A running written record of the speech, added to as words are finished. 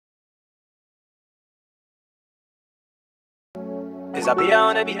Is Apya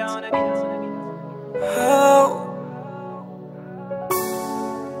on the beat? Oh,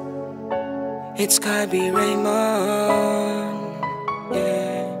 it's Cobby, Raymond.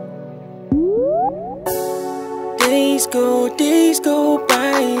 Yeah. Days go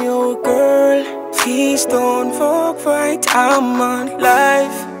by, oh girl. Please don't walk right out my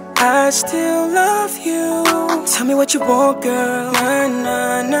life. I still love you. Tell me what you want, girl. Nah,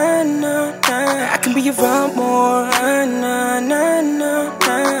 nah, nah, nah, nah. I can be around more. Nah, nah, nah, nah,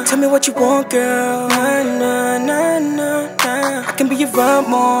 nah. Tell me what you want, girl. Nah, nah, nah, nah, nah. I can be around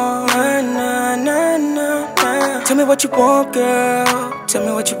more. Nah, nah, nah, nah, nah. Tell me what you want, girl. Tell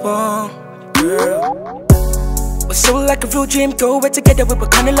me what you want, girl. We're so like a real dream, go away together, we were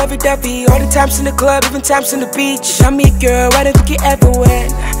kinda lovey-dovey. All the times in the club, even times on the beach. Tell me, girl, I didn't think you ever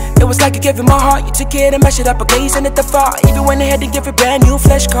went. It was like you gave it my heart, you took it and mashed it up, okay, you sent it the far. Even went ahead and gave it brand new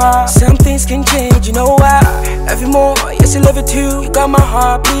flesh car. Some things can change, you know why? Love you more, yes I love it too. You got my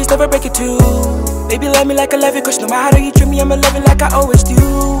heart, please never break it too. Baby, love me like I love it, cause no matter how you treat me, I'ma love it like I always do.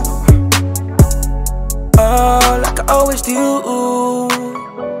 Oh, like I always do.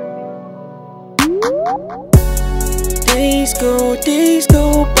 Days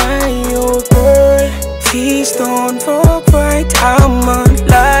go by, oh girl. Please don't walk right out my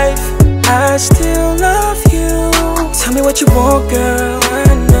life. I still love you. Tell me what you want, girl.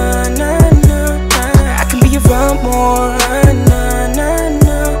 Nah, nah, nah, nah, nah. I can be around more. Nah, nah, nah,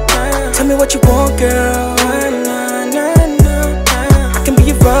 nah, nah. Tell me what you want, girl. Nah, nah, nah, nah, nah. I can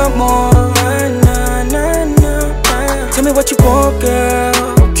be around more. Nah, nah, nah, nah, nah. Tell me what you want, girl.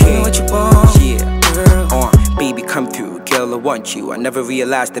 Tell me what you want, yeah, girl. Baby, come through. Girl, I want you. I never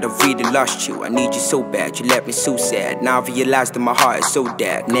realized that I really lost you. I need you so bad, you left me so sad. Now I realize that my heart is so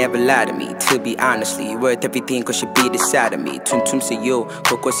dead. Never lie to me, to be honestly. You're worth everything cause you be the side of me. Tum say yo,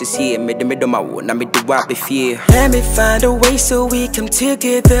 Phocus is here. Made the my one, I made the wipe be fear. Let me find a way so we come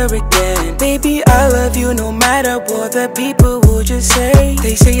together again. Baby, I love you no matter what the people will just say.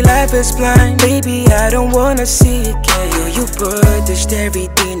 They say life is blind. Baby, I don't wanna see again. Yo, you purchased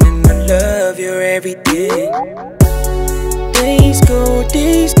everything and I love your everything.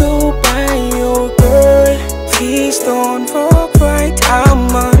 Days go by, oh girl. Please don't walk right out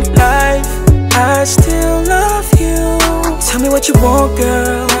my life. I still love you. Tell me what you want,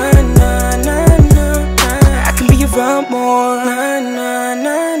 girl. Nah, nah, nah, nah, nah. I can be around more. Nah, nah,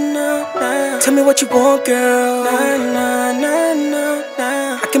 nah, nah, nah. Tell me what you want, girl. Nah, nah, nah, nah,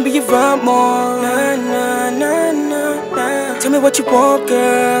 nah. I can be around more. Nah, nah, nah, nah, nah. Tell me what you want,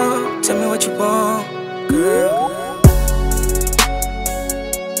 girl. Tell me what you want.